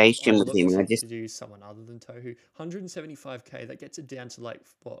conversation with him. I'd love to do someone other than Tohu. 175k, that gets it down to like,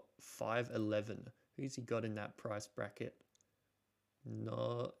 what, 511. Who's he got in that price bracket?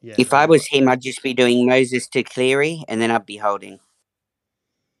 No, yeah. If I was him, I'd just be doing Moses to Cleary, and then I'd be holding.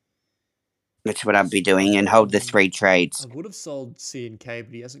 That's what I'd be doing, and hold the 3 trades. I would have sold C&K,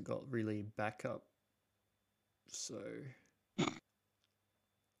 but he hasn't got really backup. So,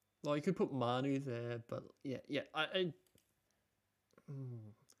 well, you could put Manu there, but yeah.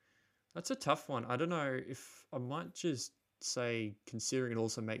 That's a tough one. I don't know if I might just say, considering it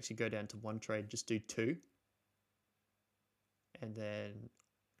also makes you go down to 1 trade, just do 2. And then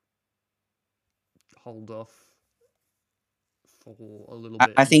hold off for a little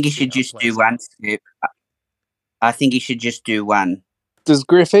bit. I think you should just do 1. I think you should just do 1. Does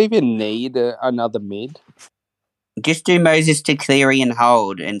Griff even need another mid? Just do Moses to Cleary and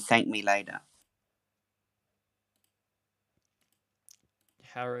hold, and thank me later.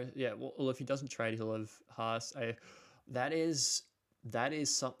 Harris, yeah. Well, if he doesn't trade, he'll have Haas. That is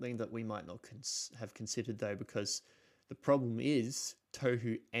something that we might not have considered though, because the problem is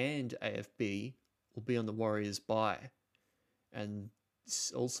Tohu and AFB will be on the Warriors bye, and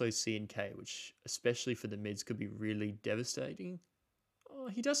also C&K, which especially for the mids could be really devastating. Oh,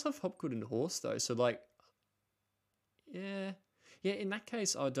 he does have Hopgood and Horse though, so like, yeah. In that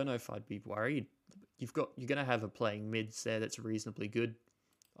case, I don't know if I'd be worried. You're gonna have a playing mids there that's reasonably good.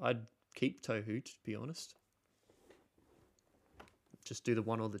 I'd keep Tohu, to be honest. Just do the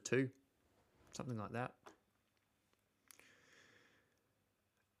 1 or the 2, something like that.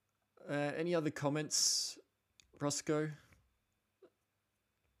 Any other comments, Roscoe?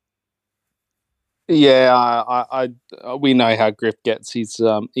 Yeah, I we know how Griff gets. He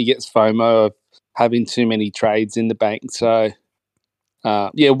gets FOMO of having too many trades in the bank. So,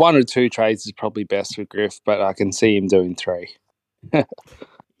 1 or 2 trades is probably best for Griff, but I can see him doing 3.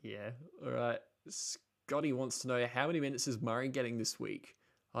 Yeah, all right. Scotty wants to know, how many minutes is Murray getting this week?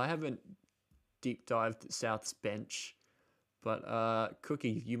 I haven't deep dived South's bench, but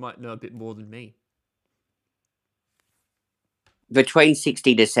Cookie, you might know a bit more than me. Between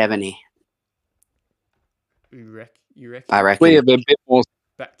 60 to 70. You reckon? I reckon. We have a bit more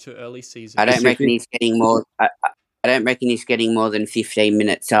back to early season. I don't reckon he's getting more. I don't reckon he's getting more than 15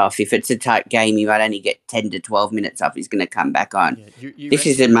 minutes off. If it's a tight game, he might only get 10 to 12 minutes off. He's going to come back on. Yeah, this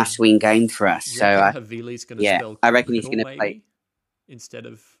is a must-win game for us. You so reckon Havili's going to spell I reckon he's going to play instead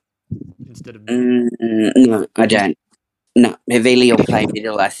of no, I don't. No, Havili will play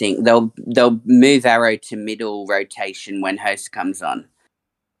middle. I think they'll move Arrow to middle rotation when Host comes on.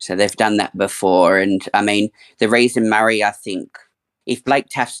 So they've done that before, and I mean the reason Murray, I think, if Blake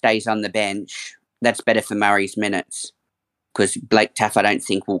Taff stays on the bench, that's better for Murray's minutes, because Blake Taff, I don't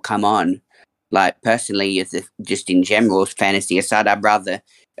think, will come on. Like, personally, just in general, fantasy aside, I'd rather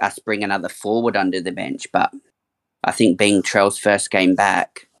us bring another forward under the bench. But I think being Trell's first game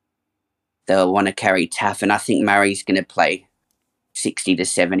back, they'll want to carry Taff, and I think Murray's going to play 60 to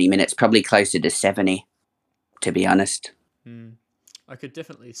 70 minutes, probably closer to 70, to be honest. I could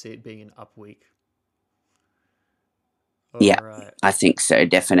definitely see it being an up week. Right. I think so,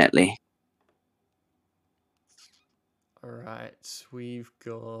 definitely. All right, we've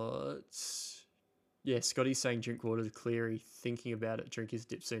got... Yeah, Scotty's saying drink water to Cleary, thinking about it, drink his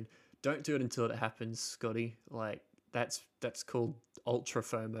dip soon. Don't do it until it happens, Scotty. Like, that's called ultra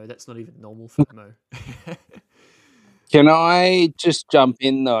FOMO. That's not even normal FOMO. Can I just jump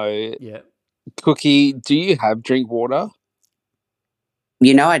in, though? Yeah. Cookie, do you have drink water?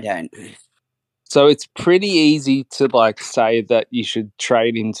 I don't. So it's pretty easy to say that you should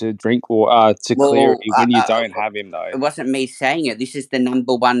trade into drink water to Cleary when you don't have him, though. It wasn't me saying it. This is the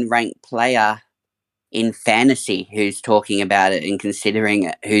number 1 ranked player in fantasy who's talking about it and considering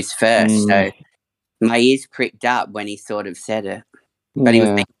it, who's first. So my ears pricked up when he sort of said it. But he was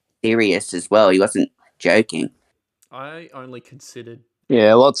being serious as well. He wasn't joking. I only considered...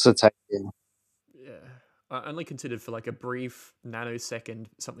 Yeah, lots of taking. Yeah. I only considered for a brief nanosecond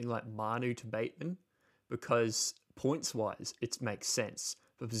something like Manu to Bateman, because points-wise, it makes sense.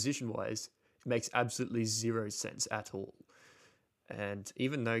 But position-wise, it makes absolutely zero sense at all. And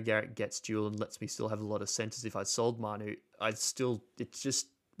even though Garrett gets dual and lets me still have a lot of centers if I sold Manu, it's just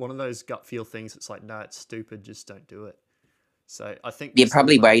one of those gut feel things. It's like, no, it's stupid. Just don't do it. So I think you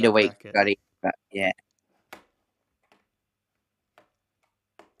probably wait a week, Scotty. But yeah.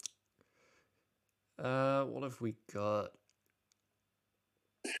 What have we got?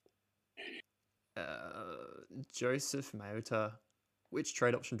 Joseph Mayota. Which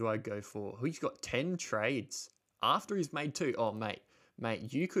trade option do I go for? He's got 10 trades after he's made 2. Oh, mate,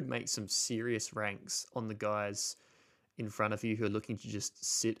 you could make some serious ranks on the guys in front of you who are looking to just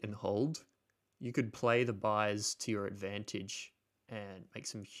sit and hold. You could play the buys to your advantage and make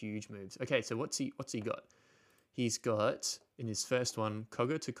some huge moves. Okay, so what's he got? He's got, in his first one,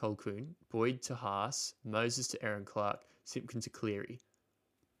 Cogger to Colquhoun, Boyd to Haas, Moses to Aaron Clark, Simpkin to Cleary.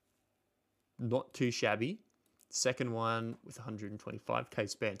 Not too shabby. Second one with 125k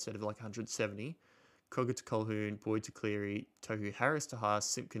spent instead of like 170. Cogger to Colquhoun, Boyd to Cleary, Tohu Harris to Haas,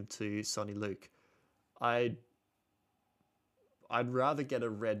 Simpkin to Sonny Luke. I'd rather get a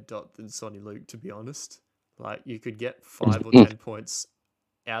red dot than Sonny Luke, to be honest. Like, you could get 5 or 10 points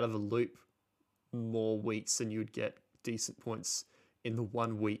out of a loop more weeks than you would get decent points in the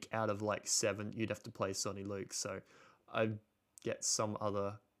 1 week out of like 7 you'd have to play Sonny Luke. So I'd get some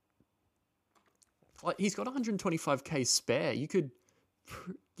other... Like, he's got 125k spare. You could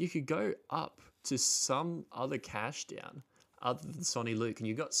go up to some other cash down other than Sonny Luke, and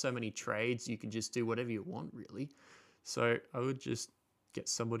you've got so many trades, you can just do whatever you want, really. So I would just get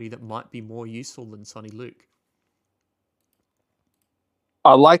somebody that might be more useful than Sonny Luke.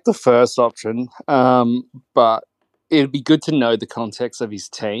 I like the first option, but it'd be good to know the context of his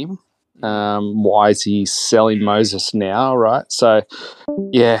team. Why is he selling Moses now, right? So,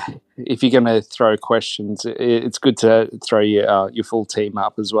 yeah, if you're going to throw questions, it's good to throw your full team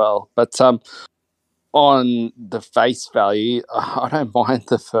up as well. But on the face value, I don't mind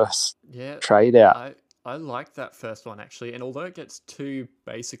the first trade out. I like that first one, actually. And although it gets 2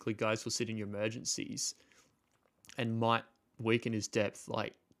 basically guys will sit in your emergencies and might weaken his depth,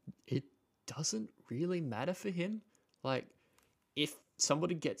 like, it doesn't really matter for him. Like, if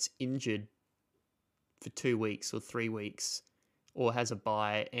somebody gets injured for 2 weeks or 3 weeks or has a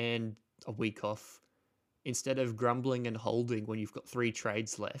bye and a week off, instead of grumbling and holding when you've got 3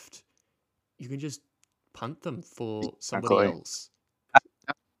 trades left, you can just punt them for somebody else.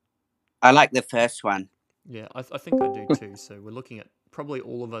 I like the first one. Yeah, I think I do too. So we're looking at probably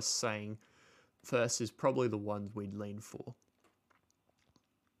all of us saying first is probably the one we'd lean for.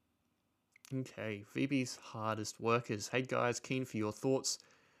 Okay, VB's hardest workers. Hey guys, keen for your thoughts.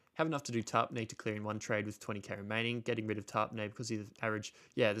 Have enough to do Tarpney to clear in 1 trade with 20k remaining. Getting rid of Tarpney because he's average.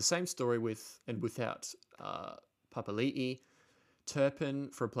 Yeah, the same story with and without Papali'i. Turpin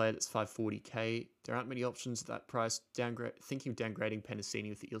for a player that's 540k. There aren't many options at that price. Thinking of downgrading Penasini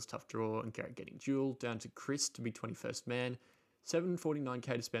with the Eels tough draw and Garrett getting dual. Down to Chris to be 21st man.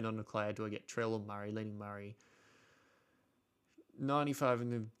 749k to spend on a player. Do I get Trell or Murray? Leaning Murray. 95 in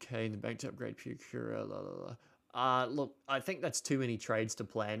the K in the bank to upgrade Pukura. Look, I think that's too many trades to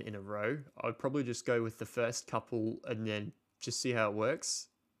plan in a row. I'd probably just go with the first couple and then just see how it works.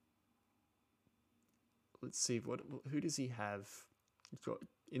 Let's see, who does he have? He's got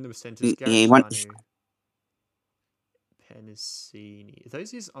in the centres, Garrett Janu, Penasini. Are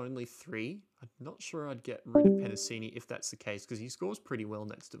those his only 3? I'm not sure I'd get rid of Penasini if that's the case, because he scores pretty well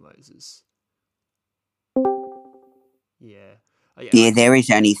next to Moses. Yeah. Yeah, there is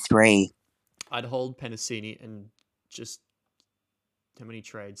only 3. I'd hold Penasini and just... How many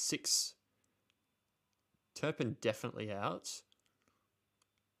trades? 6. Turpin definitely out.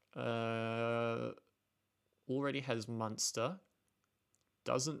 Already has Munster.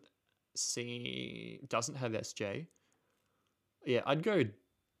 Doesn't have SJ. Yeah, I'd go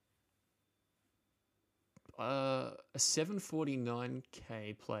a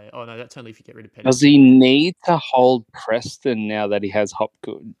 749k player. Oh no, that's only if you get rid of Penasini. Does he need to hold Preston now that he has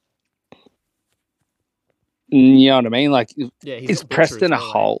Hopgood? You know what I mean? Like, yeah, is Preston a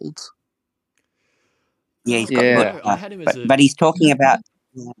hold? Yeah, he's got I had him as but he's talking about...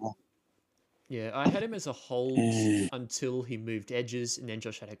 Yeah, I had him as a hold until he moved edges, and then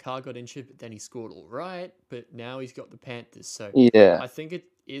Josh Adokar got injured, but then he scored all right. But now he's got the Panthers, so yeah, I think it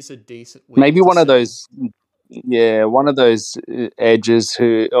is a decent week. Maybe one of those, one of those edges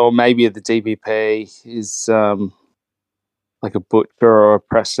who, or maybe the DBP is like a Butcher or a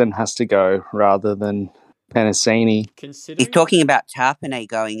Preston has to go rather than Penasini. He's talking about Tarpanay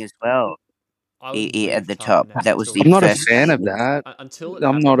going as well. At the top, that was the I'm not a first fan of that. Until it I'm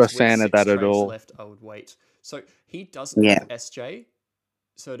happens, not a with fan of 6 that at trades all. left, I would wait. So he doesn't have SJ.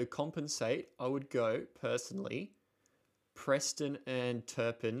 So to compensate, I would go personally Preston and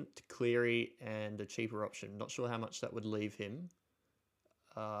Turpin to Cleary and a cheaper option. Not sure how much that would leave him.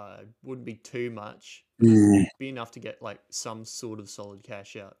 Wouldn't be too much. It'd be enough to get like some sort of solid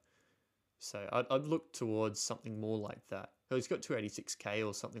cash out. So I'd look towards something more like that. Oh, he's got 286k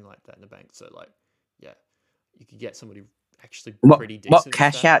or something like that in the bank. So like, yeah, you could get somebody actually What pretty decent. what with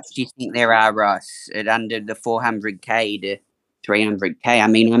cash that. outs do you think there are, Ross, at under the 400k to 300k? I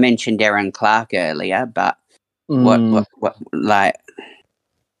mean, I mentioned Darren Clark earlier, but what like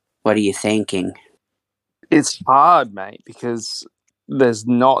what are you thinking? It's hard, mate, because there's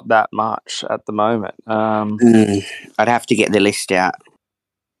not that much at the moment. I'd have to get the list out,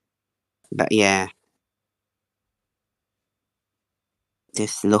 but yeah,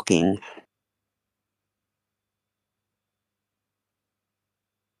 just looking.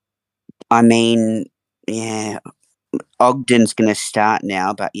 I mean, yeah, Ogden's going to start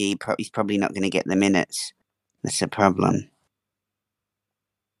now, but yeah, he's probably not going to get the minutes. That's a problem.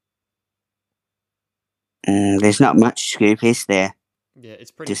 There's not much scoop, is there? Yeah,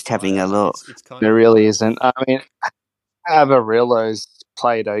 it's pretty. Just having a flat. look. It's kind There of really isn't. I mean, Avarillo's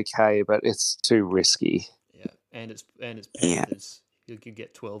played okay, but it's too risky. Yeah, and it's Yeah. Panthers. You could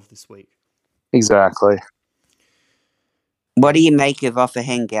get 12 this week. Exactly. What do you make of Offa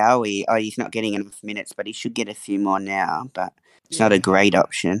Hengawi? Oh, he's not getting enough minutes, but he should get a few more now. But it's not a great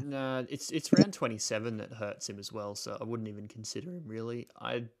option. No, it's round 27 that hurts him as well, so I wouldn't even consider him really.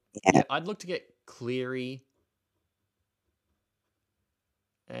 I'd look to get Cleary,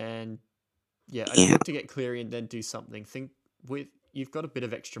 and I'd look to get Cleary and then do something. You've got a bit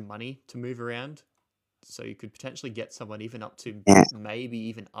of extra money to move around, so you could potentially get someone even up to maybe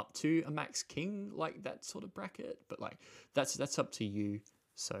even up to a Max King, like that sort of bracket. But like that's up to you.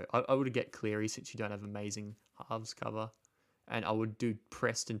 So I would get Cleary since you don't have amazing halves cover, and I would do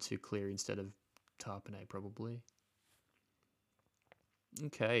Preston to Cleary instead of Tarpanay probably.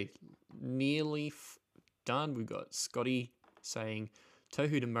 Okay, nearly done. We've got Scotty saying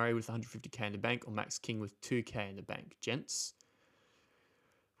Tohu to Murray with 150k in the bank or Max King with 2k in the bank. Gents,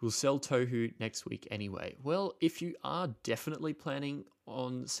 we'll sell Tohu next week anyway. Well, if you are definitely planning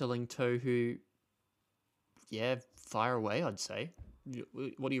on selling Tohu, yeah, fire away, I'd say.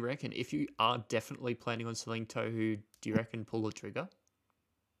 What do you reckon? If you are definitely planning on selling Tohu, do you reckon pull the trigger?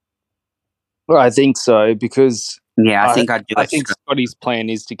 Well, I think so, because I think I'd do it. I think Scotty's plan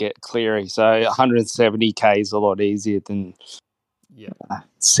is to get Cleary, so 170k is a lot easier than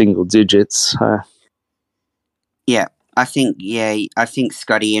single digits. Yeah, I think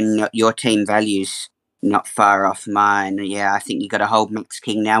Scotty and your team values not far off mine. Yeah, I think you got to hold Max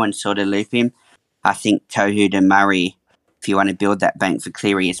King now and sort of loop him. I think Tohu to Murray, if you want to build that bank for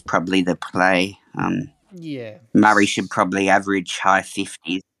Cleary, is probably the play. Murray should probably average high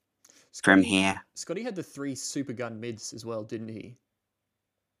 50s from here. Scotty had the 3 super gun mids as well, didn't he?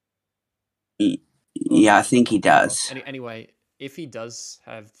 Yeah, I think he does. Anyway, if he does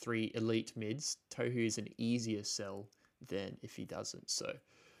have 3 elite mids, Tohu is an easier sell than if he doesn't. So,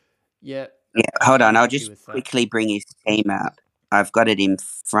 yeah. Yeah, hold on. I'll just quickly bring his team up. I've got it in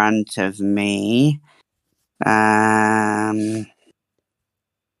front of me. I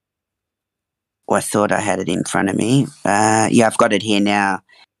thought I had it in front of me. I've got it here now.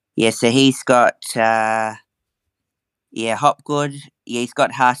 Yeah, so he's got Hopgood. Yeah, he's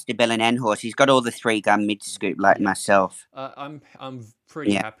got Haastabell and Horse. He's got all the 3 gun mid scoop like myself. I'm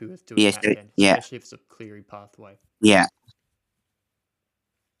pretty happy with doing that then, especially if it's a Cleary pathway. Yeah.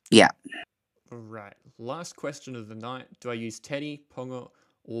 All right. Last question of the night. Do I use Teddy, Ponga,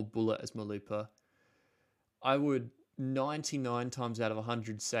 or Bullet as my looper? I would 99 times out of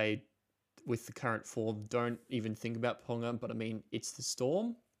 100 say, with the current form, don't even think about Ponga. But I mean, it's the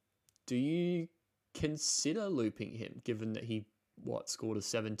Storm. Do you consider looping him, given that he scored a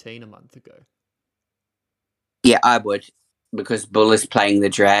 17 a month ago? Yeah, I would, because Buller's playing the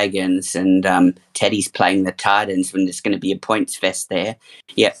Dragons and Teddy's playing the Titans when there's going to be a points fest there.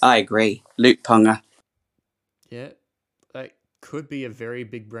 Yeah, I agree. Loop Ponga. Yeah, that could be a very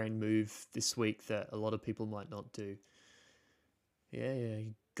big brain move this week that a lot of people might not do. Yeah,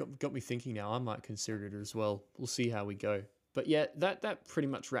 got me thinking now. I might consider it as well. We'll see how we go. But yeah, that pretty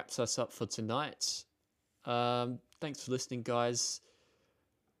much wraps us up for tonight. Thanks for listening, guys.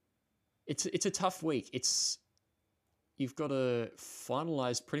 It's a tough week. You've got to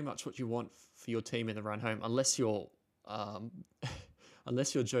finalize pretty much what you want for your team in the run home, unless you're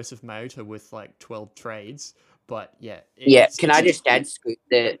Joseph Mayota with like 12 trades. But yeah, can I just add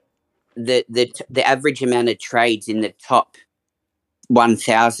the average amount of trades in the top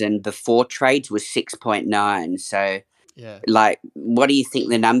 1,000 before trades was 6.9. So like, what do you think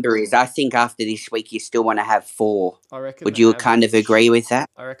the number is? I think after this week you still want to have 4. I reckon. Would you kind of agree with that?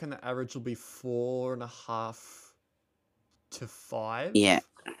 I reckon the average will be 4.5 to 5. Yeah.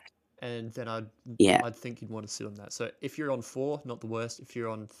 And then I'd think you'd want to sit on that. So if you're on 4, not the worst. If you're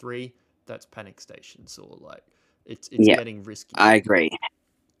on 3, that's panic stations, or like it's getting risky. I agree.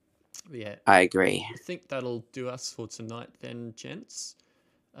 Yeah, I agree. I think that'll do us for tonight then, gents.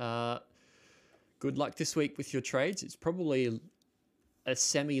 Good luck this week with your trades. It's probably a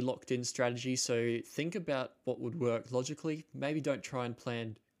semi-locked-in strategy, so think about what would work logically. Maybe don't try and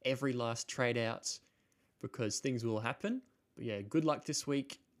plan every last trade out because things will happen. But yeah, good luck this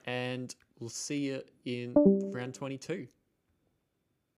week, and we'll see you in round 22.